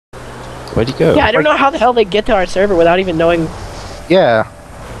Where'd he go? Yeah, I don't know how the hell they get to our server without even knowing. Yeah.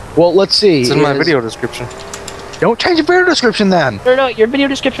 Well, let's see. It's in my video description. Don't change the video description then. No, your video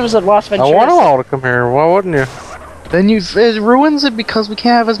description was a Lost I Ventura. want them all to come here. Why wouldn't you? Then it ruins it because we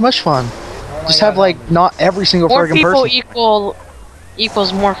can't have as much fun. Just have like not every single More friggin' people person.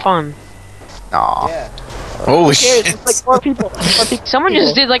 equals more fun. Aw. Yeah. Holy Cheers, shit! it's like 4 people. 4 people. Someone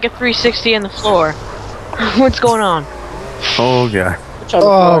just did like a 360 on the floor. What's going on? Oh god.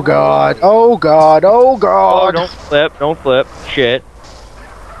 Oh god. Oh god. Oh Oh, god. don't flip. Shit.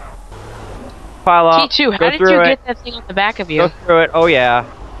 Pile up. T2, how go did through you it. get that thing on the back of you? Go through it. Oh yeah.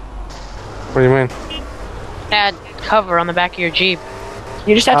 What do you mean? That cover on the back of your Jeep.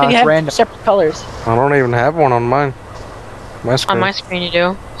 You just have to it's have random. separate colors. I don't even have one on mine. My screen. On my screen you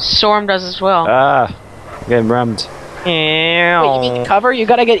do. Storm does as well. Ah, I'm getting rammed. Wait, you mean the cover? You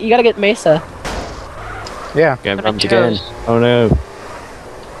gotta get Mesa. Yeah. Getting But it rammed again. shows. Oh no.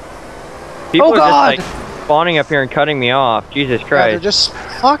 People Oh, are God! just like spawning up here and cutting me off. Jesus Yeah, they're Christ. just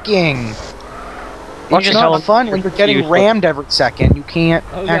fucking. It's just not telling- fun when you're getting useless. rammed every second. You can't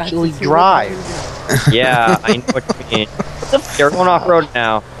Oh, God, actually it's too drive. Yeah, I know what you mean. You're going off road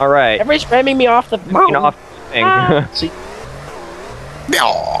now. All right. Everybody's ramming me off the Fucking mountain. off the thing. See?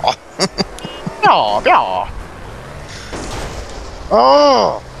 No, no.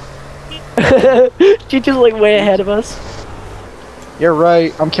 Oh, Chichu's like way ahead of us. you're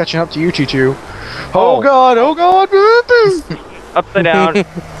right. I'm catching up to you, Chichu. Oh. Oh god, oh god. Upside down.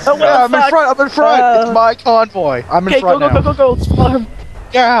 Oh, Yeah, I'm in fuck. front, I'm in front. It's my convoy. I'm in Okay, front go, now. go. Spawn.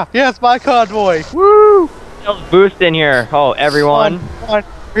 Yeah, it's my convoy. Woo! There's boost in here. Oh, everyone. Come on,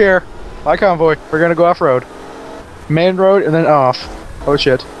 here. My convoy. We're gonna go off-road. Main road and then off. Oh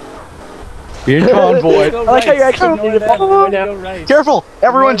shit. In convoy. Go I like how you're right. actually Go doing the left, ball go now. right. Careful!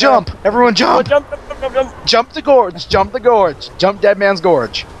 Everyone Go jump! Everyone Oh, jump! jump. Jump the gorge! Jump the gorge! Jump Dead Man's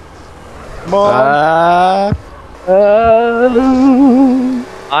Gorge! Come on!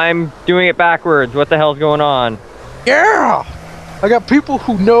 I'm doing it backwards. What the hell's going on? Yeah! I got people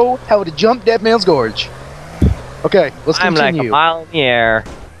who know how to jump Dead Man's Gorge. Okay, let's I'm like a continue. mile in the air.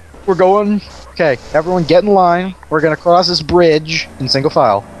 We're going. Okay, everyone get in line. We're gonna cross this bridge in single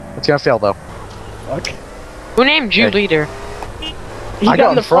file. It's gonna fail though. Fuck. Who named you Okay. leader? He I got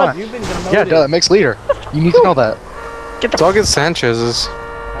in the front. You've been demoted. Yeah, duh, it makes leader. You need to know that. Dog Sanchez's.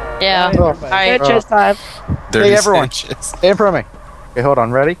 Yeah. Oh. Alright. Sanchez time. Hey, everyone. Stay in front of me. Okay, hold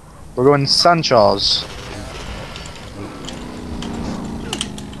on. Ready? We're going Sanchez.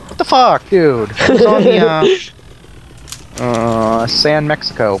 What the fuck, dude? Who's on the, San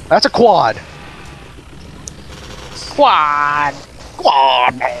Mexico. That's a quad. Quad.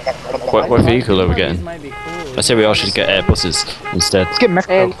 Quad. What vehicle are we getting? Might be cool. I say we all should get buses instead. Let's get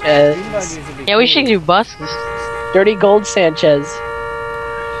Mexico. Sanchez. Yeah, we should do buses. Dirty Gold Sanchez.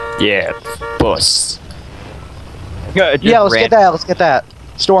 Yeah, bus. Yeah, let's get that. Let's get that.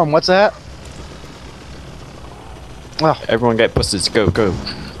 Storm, what's that? Oh, Everyone get buses. Go, go.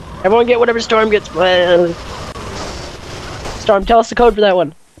 Everyone get whatever Storm gets. Storm, tell us the code for that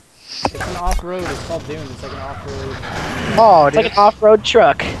one. It's an off-road. It's called Dune. It's like an off-road. oh It's like an off-road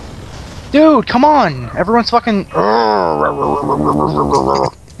truck. dude, come on. Everyone's fucking.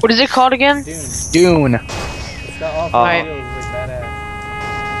 What is it called again? Dune. Dune. It's got off-road Alright. wheels. It's like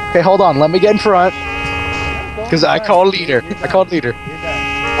badass. Okay, hold on. Let me get in front. Go Because I inside. call leader. You're I call done. leader. You're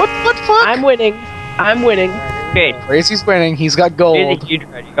done. What fuck? I'm winning. I'm winning. Okay, Crazy's winning. He's got gold. you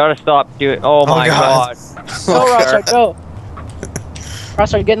gotta stop doing. Oh my God. god. Go, Rockstar, go.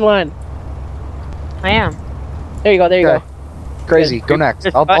 Rockstar, get in line. I am. There you go, there you Okay. Crazy, go next.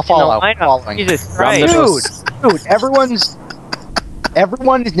 Just I'll cut in the follow. lineup. Following. Jesus Ram the Christ. Dude, everyone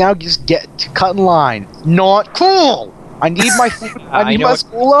is now just get to cut in line. Not cool. I need my food. I I need know my what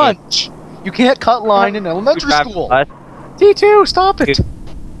school lunch. You can't cut line in elementary Grab school. us. T2, stop it.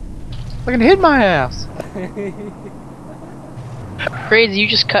 I can hit my ass. Crazy, you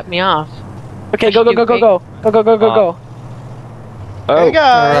just cut me off. Okay, go. Go. Oh, Hey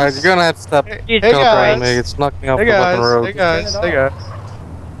guys. Alright, you're gonna have to stop Jesus Hey, teleporting guys. me. It's knocking me off Hey the guys. fucking road. Hey guys. Hey guys.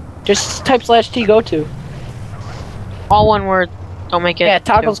 Just type /T go to. All one word. Don't make it. Yeah,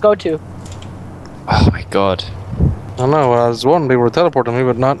 toggles go to. Oh my god. I know, I was wanting people to teleport to me,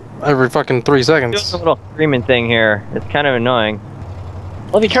 but not every fucking 3 doing seconds. a little screaming thing here. It's kind of annoying.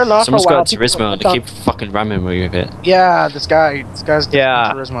 Well, if you turn it off Someone's for a while, got charisma and they keep fucking ramming me with it. Yeah, this guy's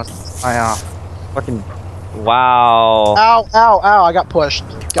Yeah. charisma. I Fucking. Wow. Ow, ow, ow! I got pushed.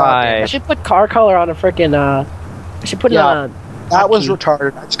 God Hi. damn I it. should put car color on a freaking I should put it Yeah. on. That was Hotkey.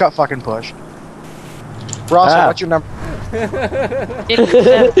 retarded. I just got fucking pushed. Ross, Ah. what's your number? Oh,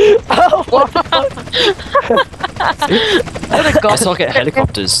 what the fuck? Let's not get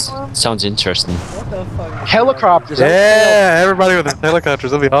helicopters. Sounds interesting. What the fuck? Helicopters. Yeah, everybody with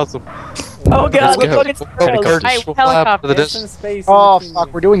helicopters. That'd be awesome. Oh god, Let's look, go. it's Helicopters Hey, will fly up to the helicopters. Some distance. space. Oh in fuck,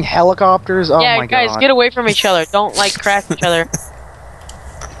 between. we're doing helicopters. Oh Yeah, my guys, god. get away from each other. Don't like crash each other.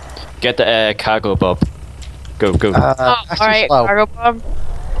 Get the cargo bob. Go, go. Oh, That's too alright, slow. cargo bob.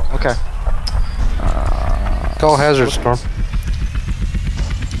 Okay. Call Hazzerd Storm.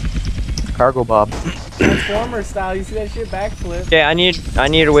 Cargo Bob. Transformer style. You see that shit backflip? Okay, I need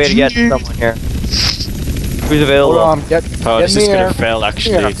a way to get someone here. Who's Hold available? on, get Oh, get this in is the gonna air. fail,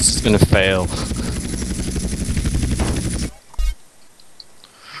 actually. Yeah. This is gonna fail.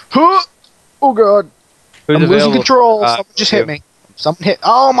 Huh! Oh god. Who's I'm losing available? control. Someone just hit me. Someone hit.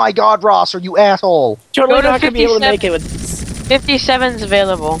 Oh my god, Ross, are you asshole? totally Go to not gonna be able to 57. make it with 57's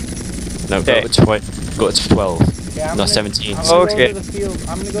available. No, Okay. go to 12. Okay, I'm No, gonna, 17. I'm gonna Okay. go to the field.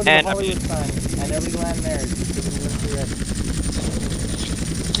 I'm gonna go to And- the Hollywood sign, and everybody land there. Just give me when you're ready.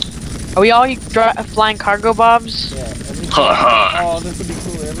 Are we all flying cargo bobs? Yeah. Oh, this would be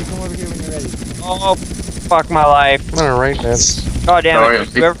cooler. Everybody come over here when you're ready. Oh, fuck my life. I'm gonna rank this. God damn Sorry, it.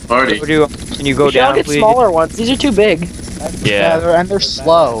 Whoever party. can you go we should all down, get please? smaller ones. These are too big. That's Yeah. They're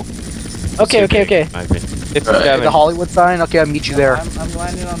slow. Okay, okay, okay. My opinion. 57. The Hollywood sign? Okay, I'll meet you there. I'm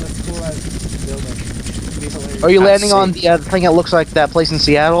landing on this cool ass building. It'd be hilarious. Are you That's landing on the thing that looks like that place in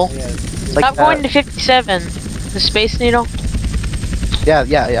Seattle? Yeah. Like Stop going to 57. The Space Needle. Yeah,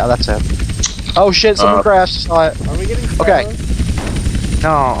 that's it. Oh shit, someone crashed. Saw it. Are we getting Okay. sparrows?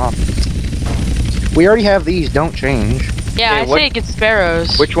 No. We already have these. Don't change. Yeah, Okay, I what- say it gets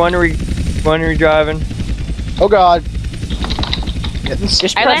sparrows. Which one are we driving? Oh god. Getting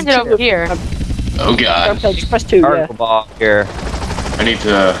Just I press landed two. over here. Oh god. Okay, just press 2, yeah. Cargo bob here. I need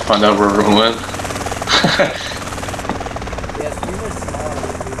to find out where everyone went. Yes, these are small.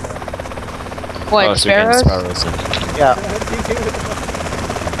 What, Oh, so we're getting sparrows? sparrows then. Yeah.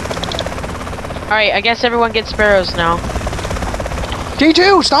 Alright, I guess everyone gets sparrows now.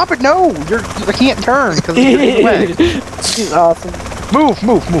 T2, stop it! No, I can't turn because you're in the way. He's awesome. Move.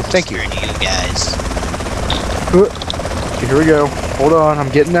 Thank you. You guys. Here we go. Hold on, I'm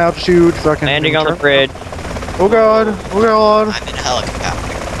getting altitude. Fucking Landing on the turn. bridge. Oh god. I'm in a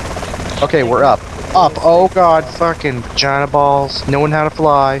helicopter. Okay, we're up. Oh god, fucking vagina balls. Knowing how to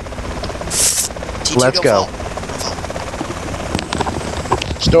fly. T2, Let's don't go. fall.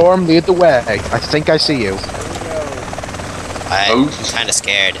 Storm, lead the way. I think I see you. I'm kind of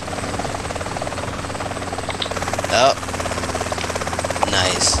scared. Oh.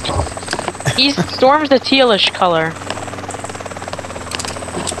 Nice. Storm's the tealish color.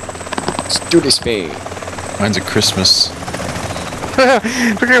 Let's do this, babe. Mine's a Christmas.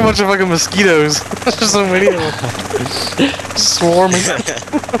 Look at a bunch of fucking mosquitoes. There's just so many of them. Swarming.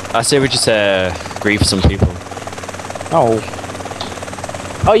 I say we just grief some people. Oh.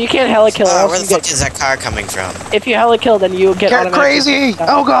 Oh, you can't helikill. Oh, or where else the you fuck is that car coming from? if you helikill, then you get Get automatically- crazy!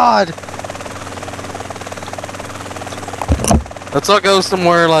 Oh god! Let's all go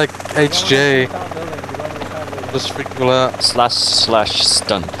somewhere like We're HJ. going to the top building. We're going to the top building. Just freak people out. / stunts.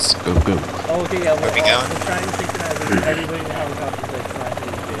 Go, go. Oh, okay, yeah, Where we we're going? trying to synchronize everybody in the helicopters like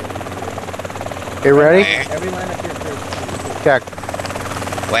slash You ready? Where? Every line up here first. Check.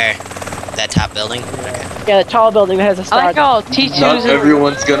 Where? That top building? Okay. Yeah, the tall building that has a I star. like how T2's Not in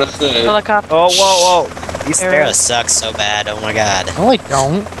everyone's gonna fit. helicopter. Oh, whoa, whoa. These sparrows suck so bad, oh my god. No, I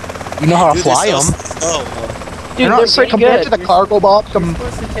don't. You know how to Dude, they're fly so them. slow. Dude, They're not they're pretty compared good. to the cargo bob. You're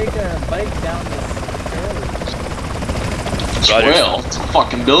supposed to take a bike down this trailer. Well, it's a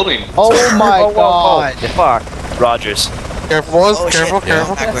fucking building. Oh my Whoa, whoa, god. whoa. Fuck. Rogers. Careful, boys. Oh, Careful, shit.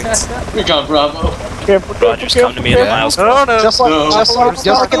 careful. Backwards. We got Bravo. Careful, Rogers, come to me in the miles. No, no. Just like, No. just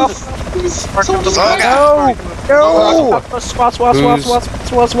like in the... Oh, No! Swat.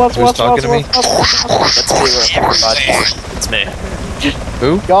 Who's talking to me? It's me.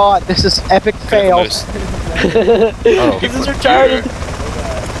 God, this is epic fail. Oh, This is retarded.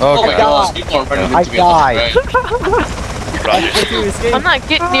 Oh my god. People are running I into me. died. Rogers. I'm not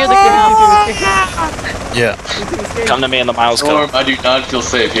getting near the ground. yeah. Come to me in the miles Storm, I do not feel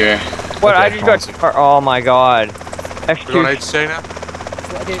safe here. What? Okay, I just got. Oh my god. We're going F2. HJ now?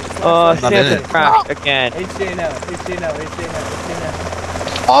 Okay, Not in it. Crashed again. HJ now.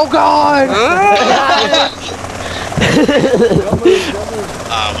 Oh god! Don't move.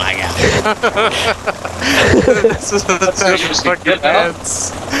 oh my god. This is the time for fucking Get out.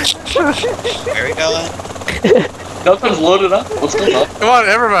 pants. Where are we going? Nothing's loaded up. What's going on? Come on,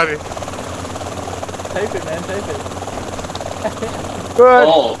 everybody. Type it, man. Type it. Good.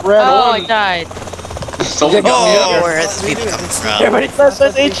 Oh, Red Oh, I one. died. So Oh, where are these people coming from? Everybody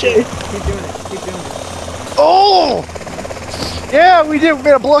says HJ. Keep doing it. Keep doing it. Oh! Yeah, we did. We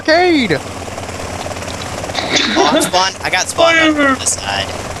made a blockade. Oh, I'm spawned. I got spawned on the side.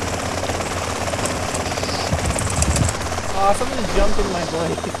 Oh, someone just jumped in my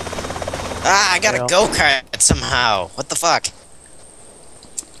blade. Ah, I got a go-kart somehow. What the fuck?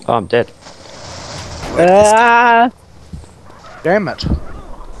 Oh, I'm dead. Ah. Damn it.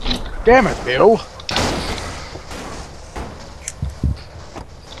 Damn it, Bill.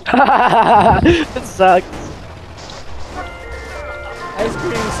 It sucks. Ice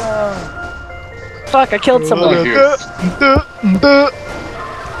cream song. Fuck, I killed someone.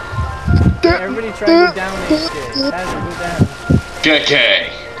 Everybody try to down this shit. Hazzerd, go down. KK.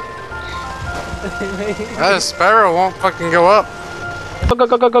 Sparrow won't fucking go up. Go, go,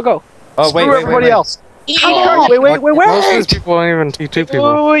 go, go, go, go. Oh, wait, Screw wait, everybody wait. else. Oh, Wait. Most of these people aren't even T2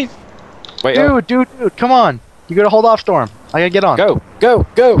 people. Wait. Wait, Dude, come on. You gotta hold off Storm. I gotta get on. go.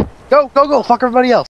 Go. Fuck everybody else.